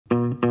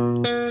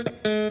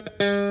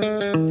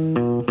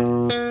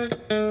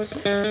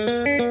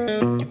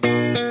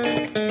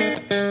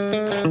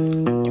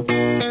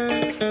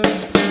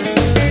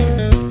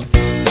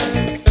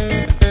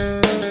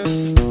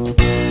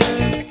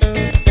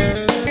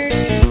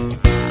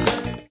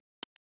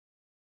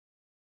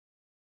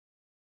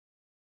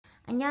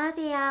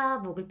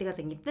안녕하세요. 먹을 때가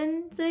정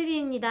예쁜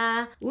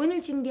소이비입니다.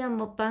 오늘 준비한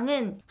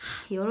먹방은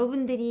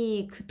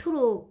여러분들이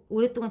그토록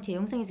오랫동안 제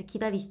영상에서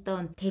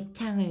기다리시던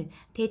대창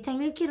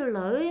 1kg를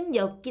넣은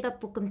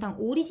엽기닭볶음탕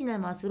오리지널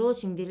맛으로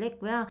준비를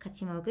했고요.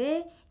 같이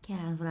먹을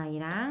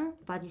계란후라이랑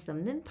빠질 수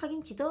없는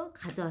파김치도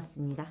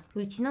가져왔습니다.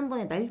 그리고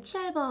지난번에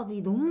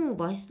날치알밥이 너무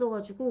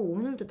맛있어가지고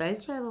오늘도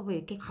날치알밥을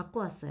이렇게 갖고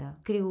왔어요.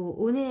 그리고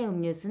오늘의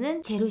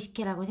음료수는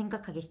제로식혜라고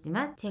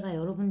생각하겠지만 제가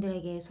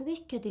여러분들에게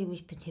소개시켜드리고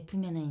싶은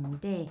제품이 하나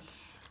있는데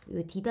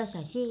이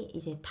디다샷이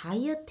이제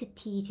다이어트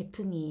티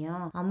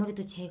제품이에요.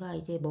 아무래도 제가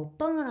이제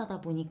먹방을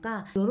하다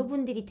보니까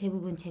여러분들이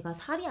대부분 제가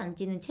살이 안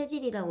찌는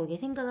체질이라고 이렇게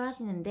생각을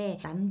하시는데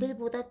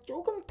남들보다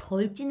조금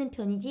덜 찌는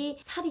편이지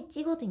살이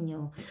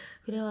찌거든요.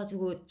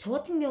 그래가지고 저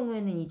같은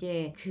경우에는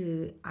이제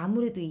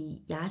아무래도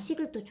이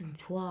야식을 또 좀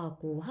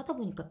좋아하고 하다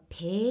보니까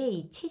배에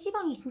이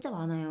체지방이 진짜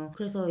많아요.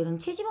 그래서 이런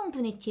체지방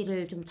분해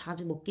티를 좀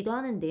자주 먹기도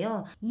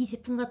하는데요. 이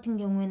제품 같은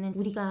경우에는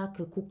우리가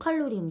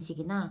고칼로리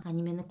음식이나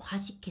아니면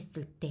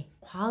과식했을 때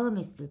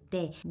과음했을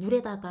때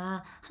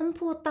물에다가 한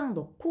포 딱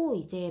넣고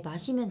이제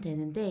마시면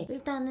되는데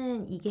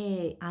일단은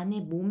이게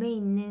안에 몸에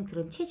있는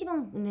그런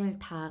체지방을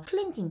다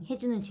클렌징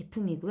해주는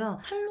제품이고요.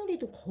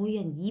 칼로리도 거의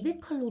한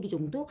 200칼로리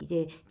정도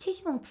이제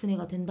체지방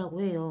분해가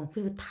된다고 해요.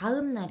 그리고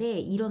다음날에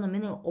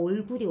일어나면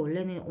얼굴이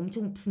원래는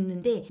엄청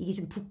붓는데 이게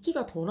좀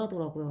붓기가 덜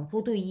하더라고요.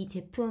 저도 이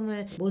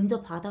제품을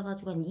먼저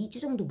받아가지고 한 2주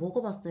정도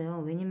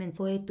먹어봤어요. 왜냐면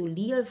거기에 또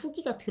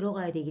리얼후기가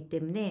들어가야 되기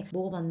때문에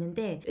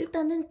먹어봤는데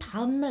일단은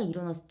다음날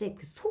일어났을 때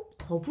속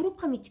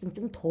더부룩함이 지금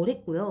좀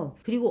덜했고요.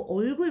 그리고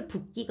얼굴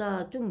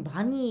붓기가 좀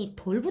많이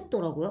덜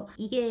붓더라고요.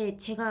 이게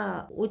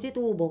제가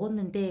어제도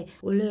먹었는데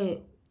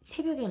원래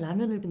새벽에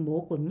라면을 좀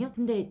먹었거든요.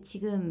 근데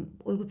지금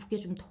얼굴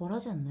붓기가 좀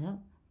덜하지 않나요?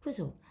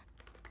 그죠?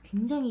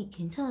 굉장히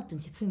괜찮았던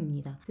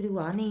제품입니다. 그리고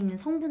안에 있는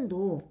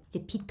성분도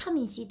이제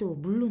비타민 C도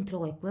물론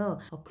들어가 있고요.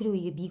 그리고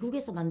이게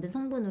미국에서 만든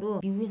성분으로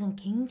미국에선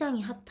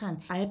굉장히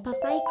핫한 알파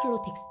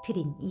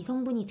사이클로덱스트린 이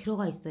성분이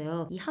들어가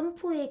있어요. 이 한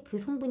포에 그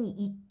성분이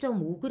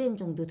 2.5g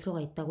정도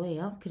들어가 있다고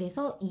해요.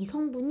 그래서 이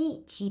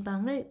성분이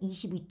지방을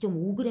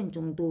 22.5g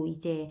정도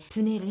이제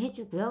분해를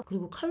해주고요.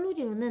 그리고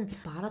칼로리로는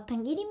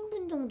마라탕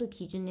 1인분 정도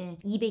기준에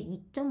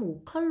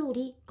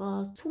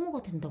 202.5칼로리가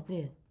소모가 된다고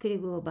해요.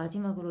 그리고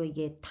마지막으로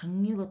이게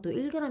당류가 또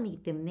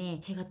 1g이기 때문에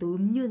제가 또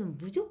음료는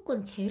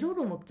무조건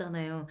제로로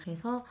먹잖아요.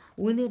 그래서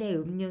오늘의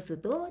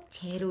음료수도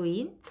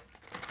제로인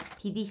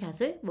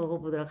디다샷을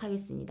먹어보도록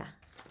하겠습니다.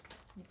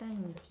 일단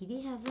이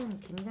디다샷은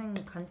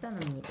굉장히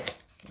간단합니다.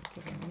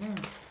 이렇게 보면은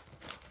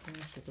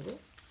이런 식으로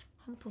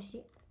한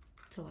포씩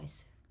들어가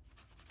있어요.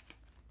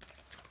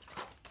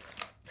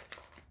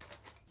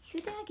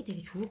 휴대하기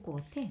되게 좋을 것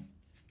같아.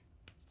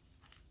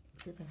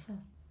 뜯어서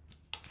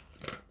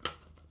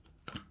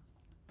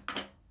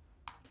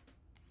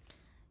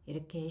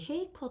이렇게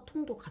쉐이커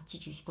통도 같이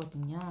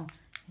주시거든요.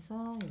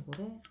 그래서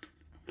이거를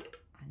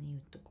안에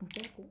이 뚜껑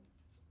빼고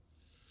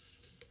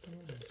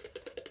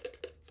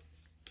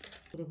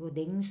그리고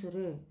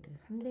냉수를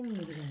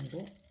 300ml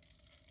정도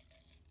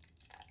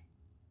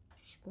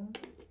주시고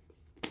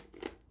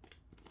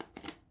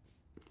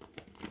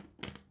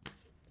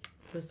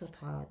벌써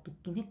다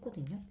녹긴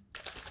했거든요.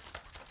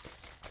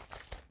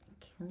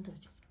 이렇게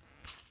흔들어주고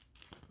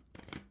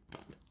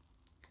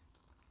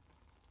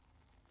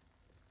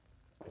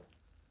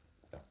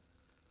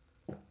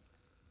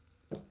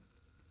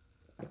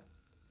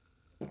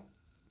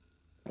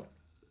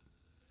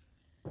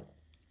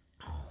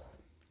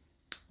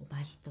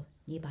맛있어.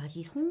 이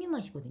맛이 석류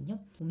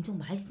맛이거든요. 엄청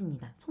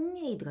맛있습니다.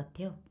 석류에이드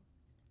같아요.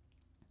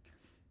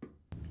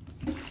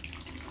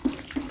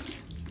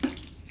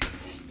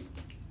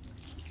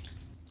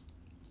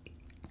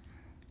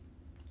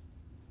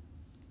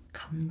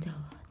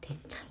 감자와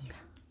대창이랑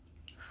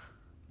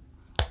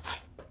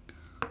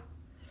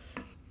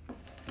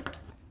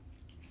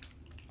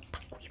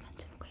닭고기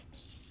먼저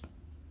먹어야지.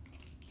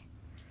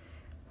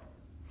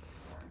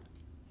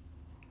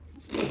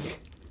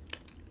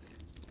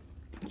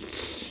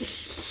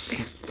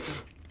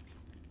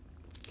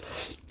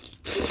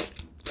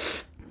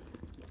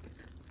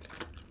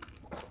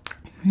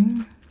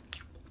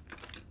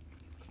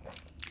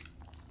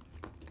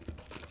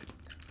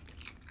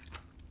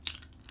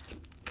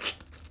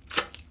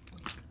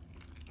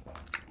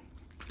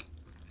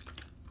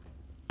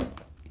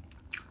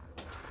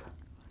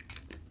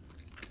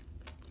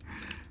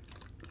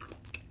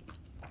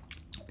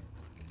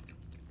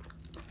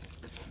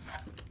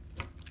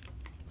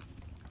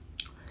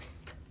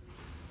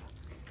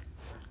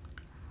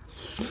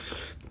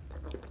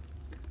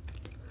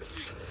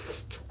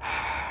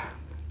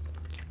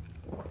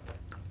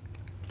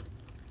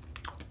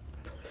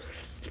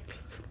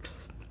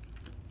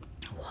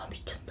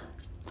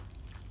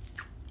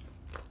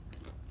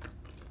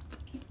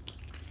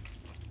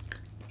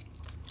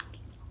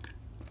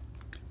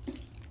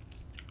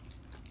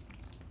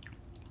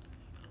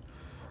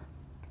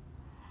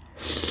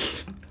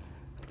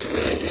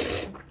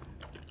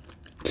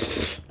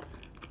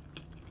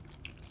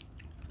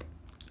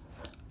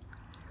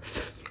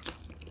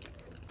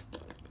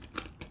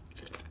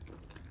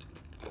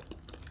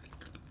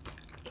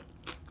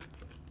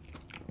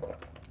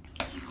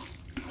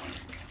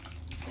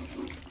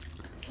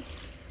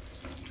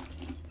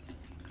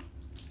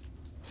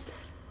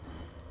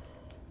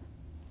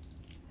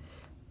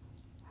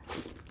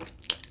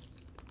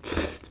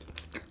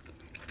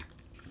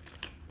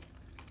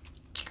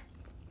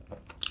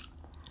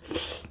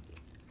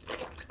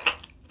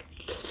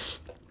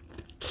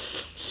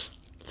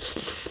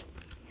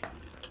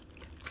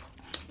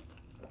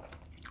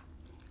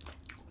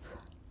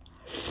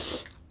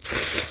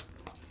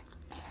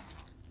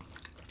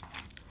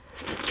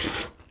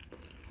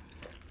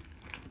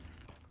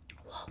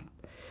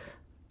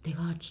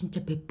 내가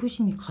진짜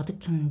맵부심이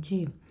가득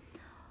찼는지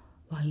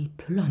와, 이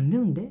별로 안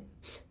매운데?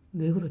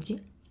 왜 그러지?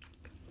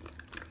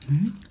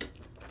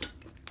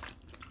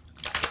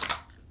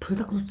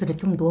 불닭 소스를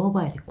좀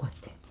넣어봐야 될 것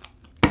같아.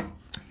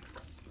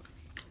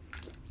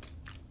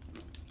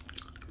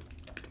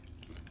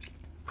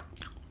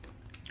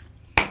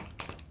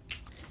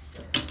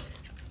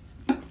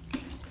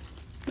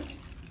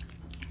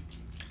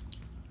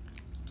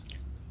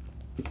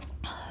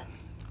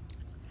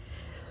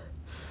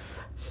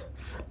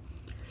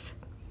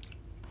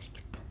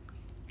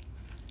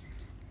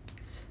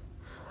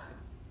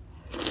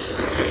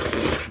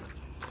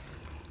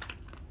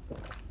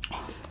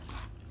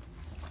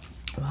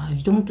 와,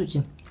 이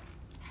정도지.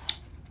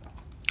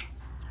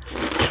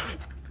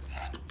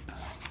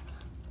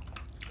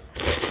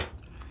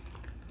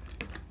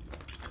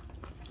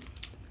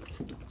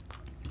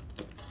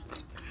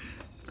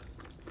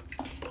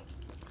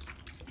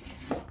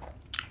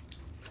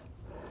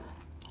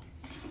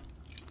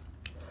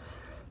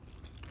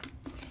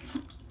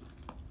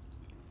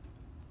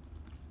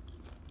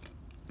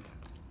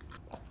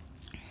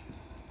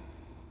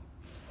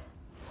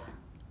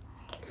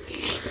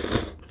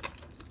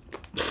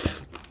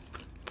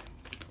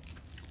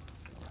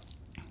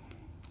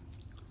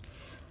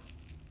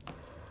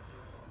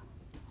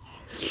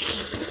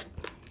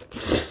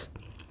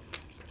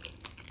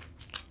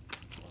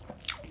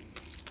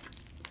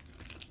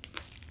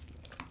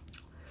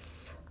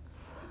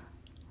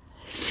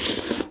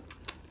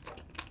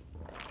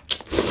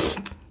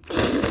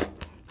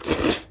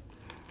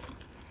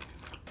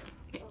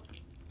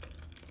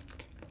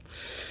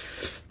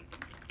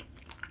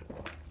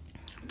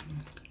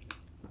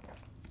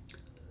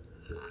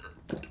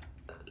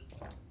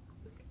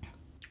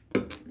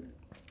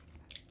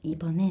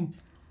 이번엔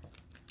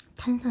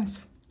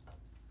탄산수.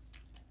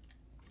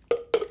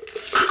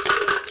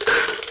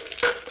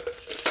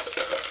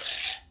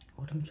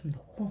 얼음 좀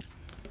넣고.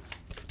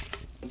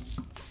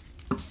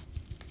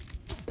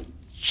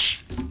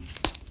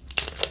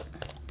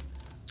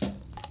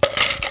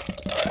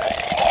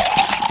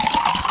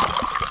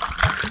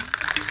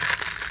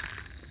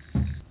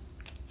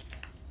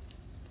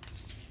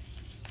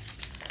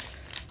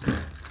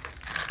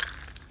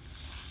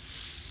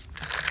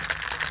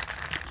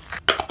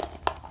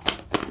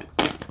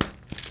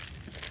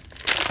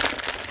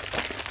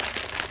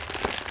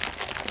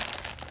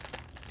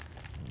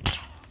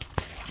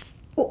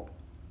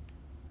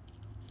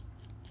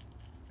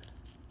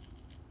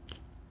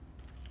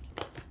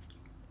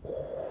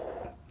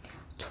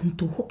 전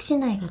또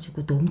혹시나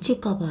해가지고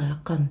넘칠까봐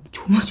약간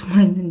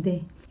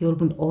조마조마했는데,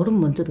 여러분 얼음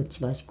먼저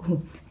넣지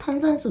마시고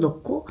탄산수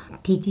넣고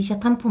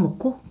디디샷 한 포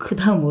넣고 그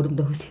다음 얼음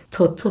넣으세요.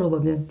 저처럼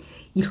하면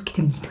이렇게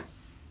됩니다.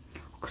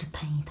 그래,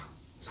 다행이다.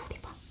 소리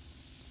봐.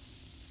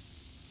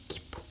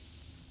 기뻐.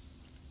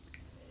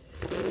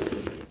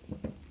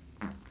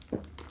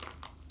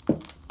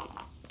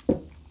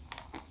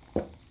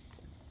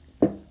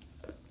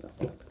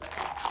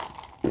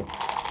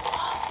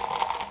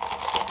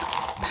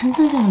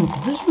 탄산수 넣으니까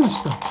훨씬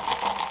맛있다.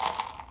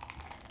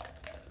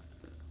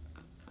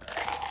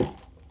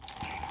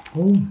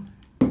 오.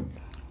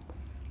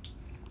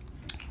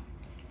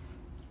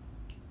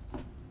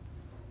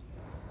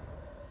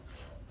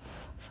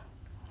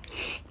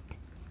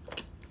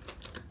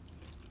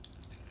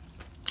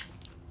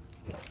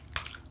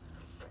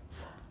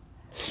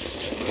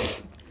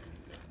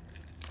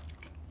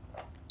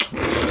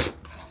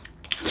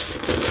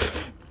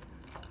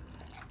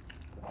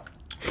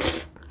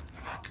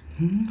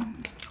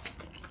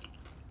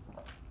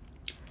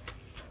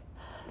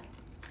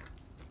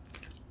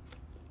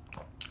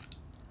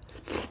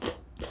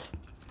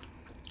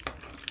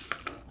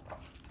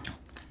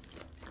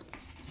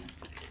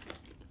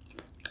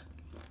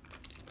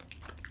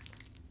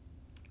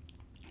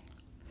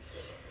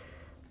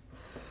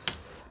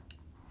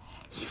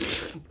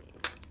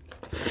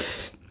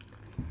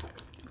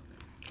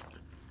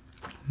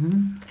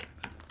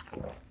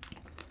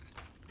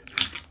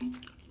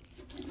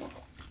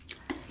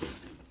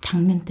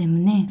 당면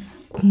때문에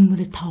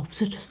국물이 다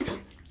없어졌어.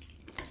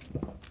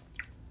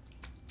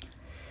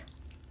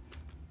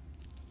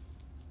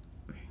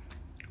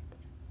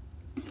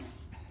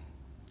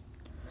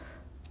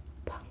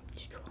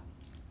 파김치 좋아.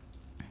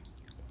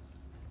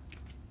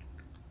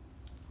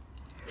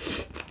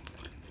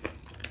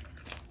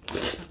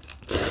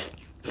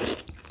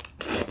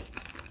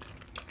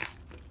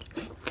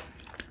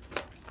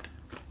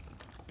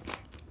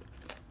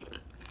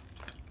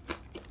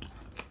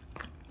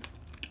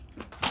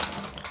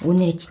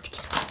 오늘의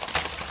치트키.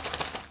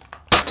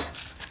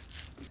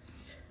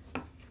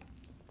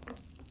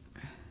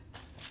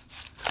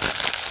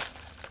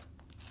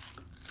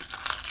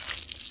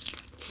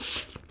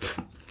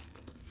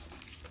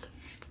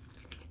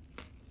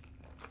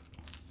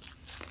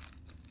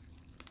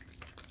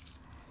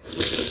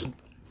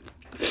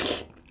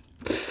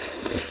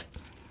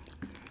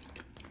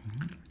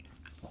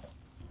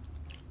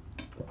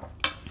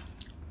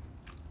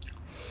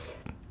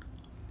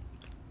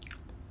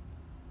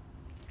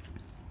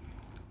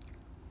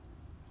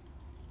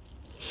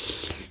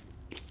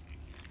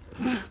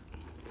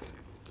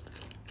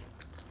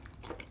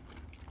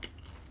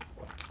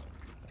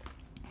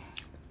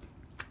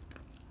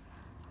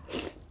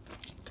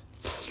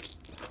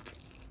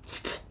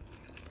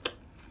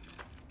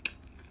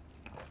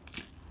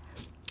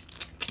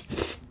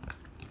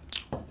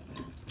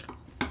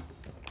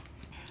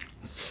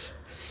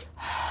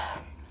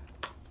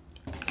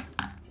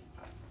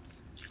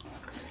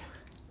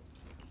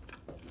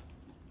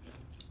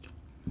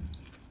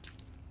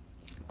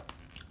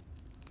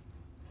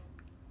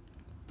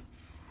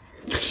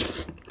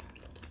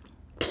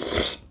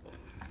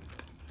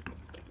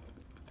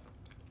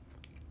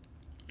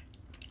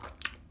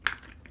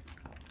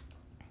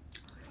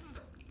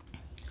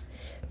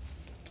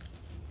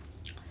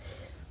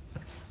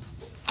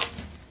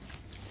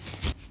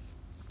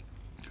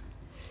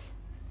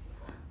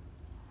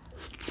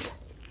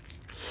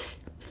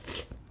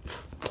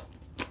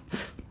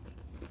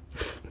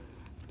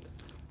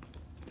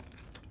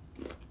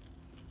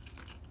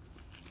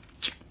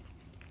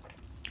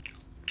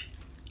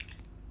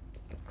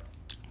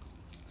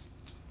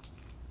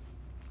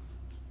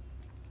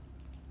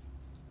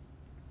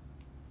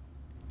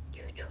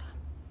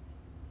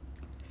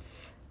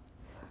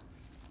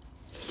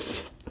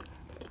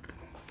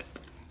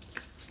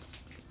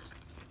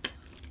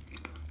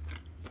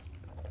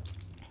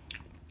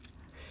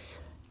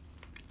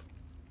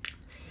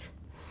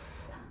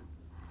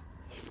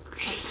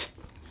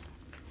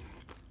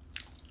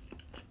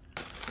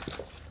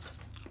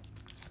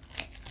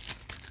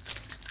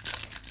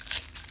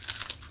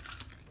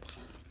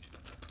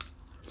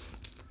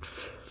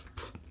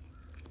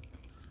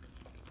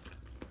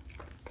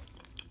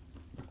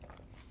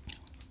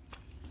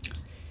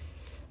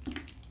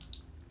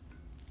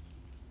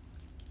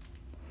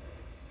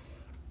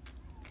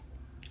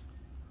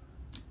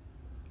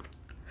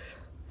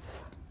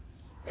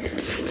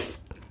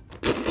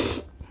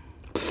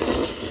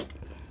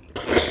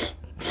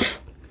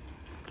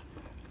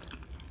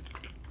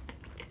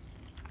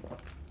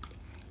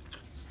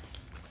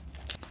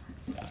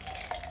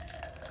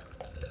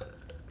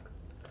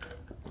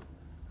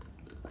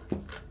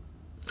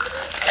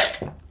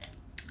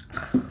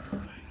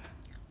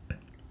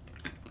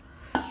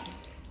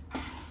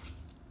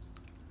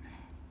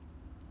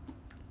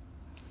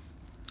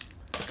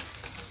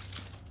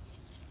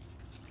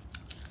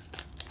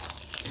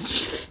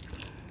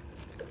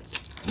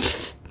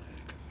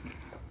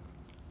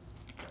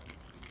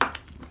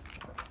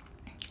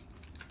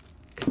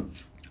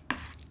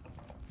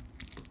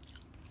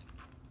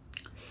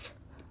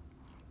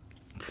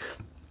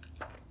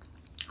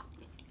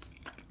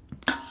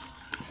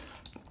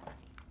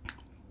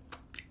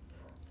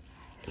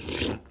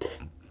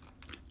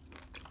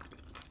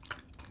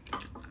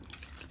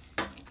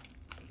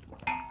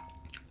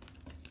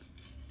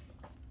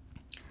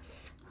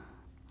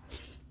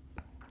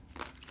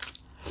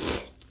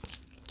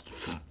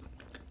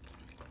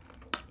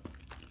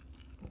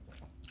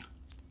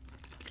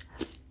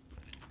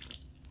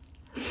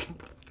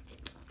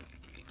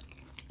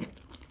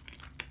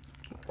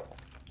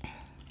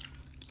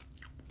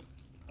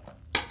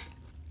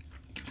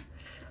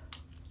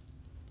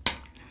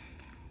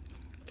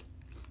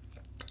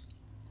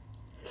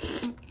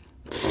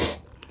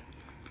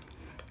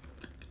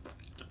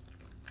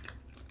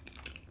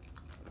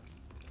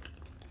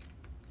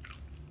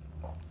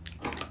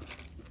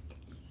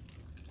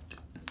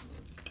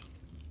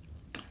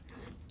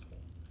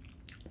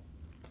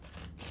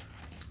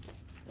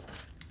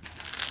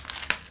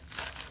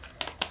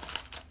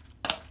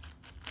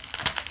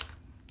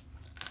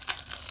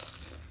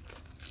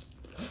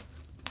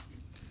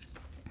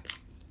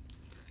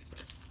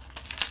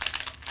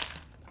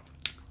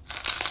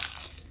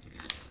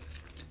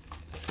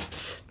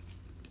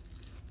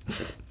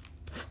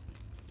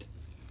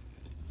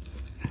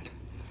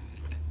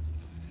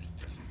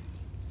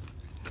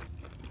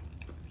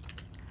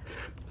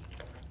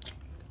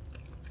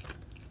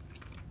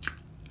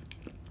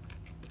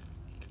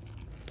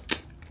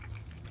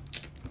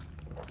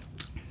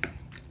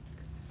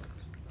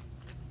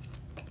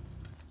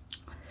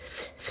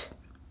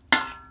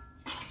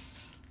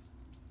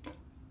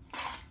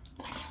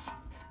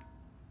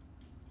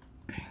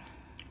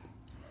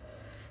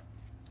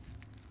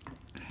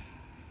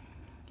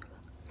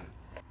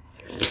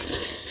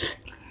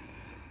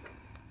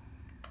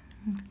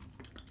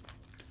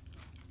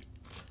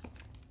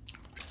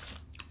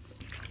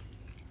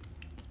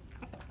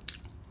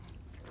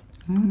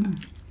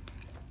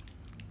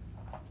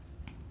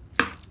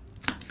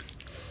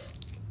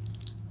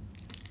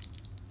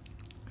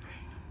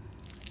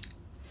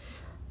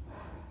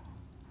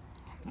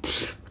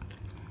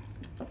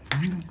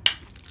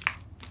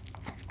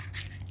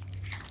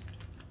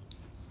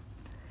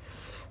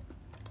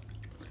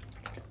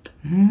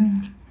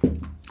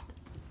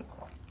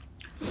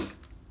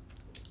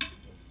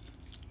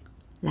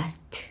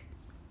 라스트.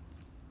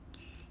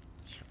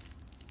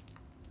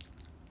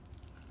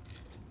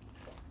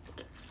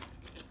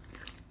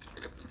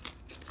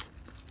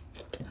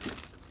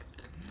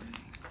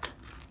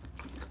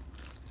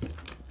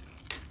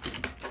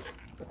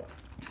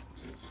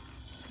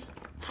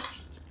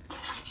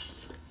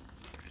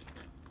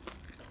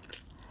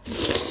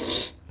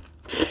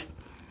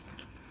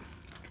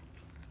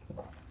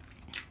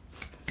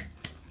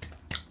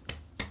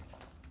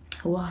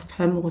 와,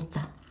 잘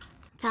먹었다.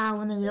 자,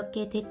 오늘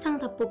이렇게 대창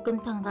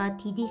닭볶음탕과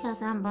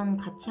디디샷을 한번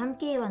같이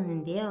함께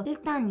해봤는데요.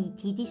 일단 이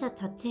디디샷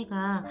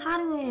자체가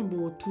하루에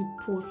뭐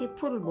 2포,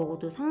 3포를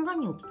먹어도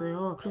상관이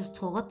없어요. 그래서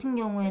저 같은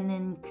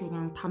경우에는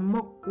그냥 밥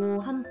먹고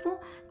 1포,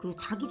 그리고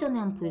자기 전에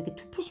 1포 이렇게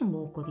 2포씩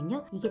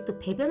먹었거든요. 이게 또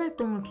배변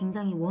활동을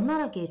굉장히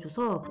원활하게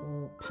해줘서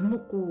밥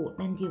먹고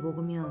난 뒤에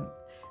먹으면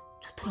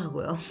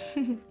좋더라고요.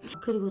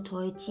 그리고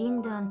저희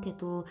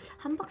지인들한테도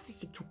한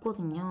박스씩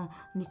줬거든요.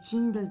 근데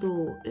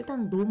지인들도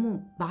일단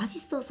너무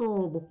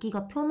맛있어서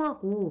먹기가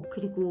편하고,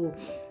 그리고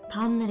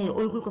다음날에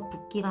얼굴과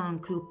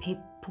붓기랑 그리고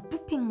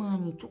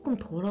복부팽만이 조금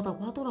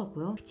덜하다고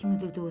하더라고요. 그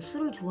친구들도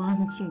술을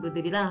좋아하는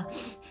친구들이라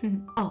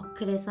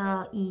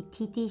그래서 이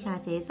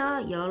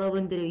디디샷에서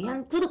여러분들을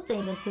위한 구독자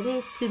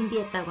이벤트를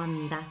준비했다고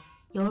합니다.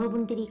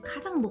 여러분들이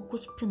가장 먹고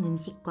싶은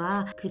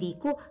음식과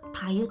그리고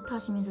다이어트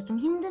하시면서 좀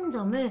힘든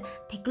점을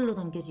댓글로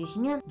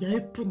남겨주시면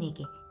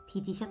 10분에게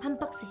디디샷 한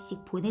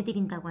박스씩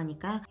보내드린다고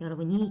하니까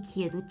여러분 이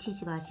기회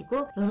놓치지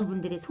마시고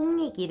여러분들의 속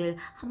얘기를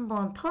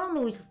한번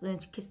털어놓으셨으면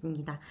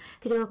좋겠습니다.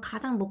 그리고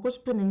가장 먹고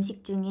싶은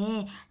음식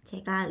중에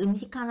제가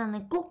음식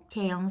하나는 꼭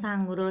제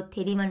영상으로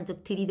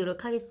대리만족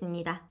드리도록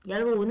하겠습니다.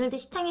 여러분 오늘도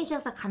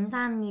시청해주셔서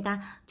감사합니다.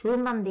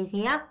 좋은 밤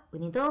되세요.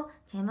 오늘도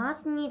잘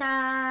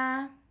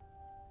먹었습니다.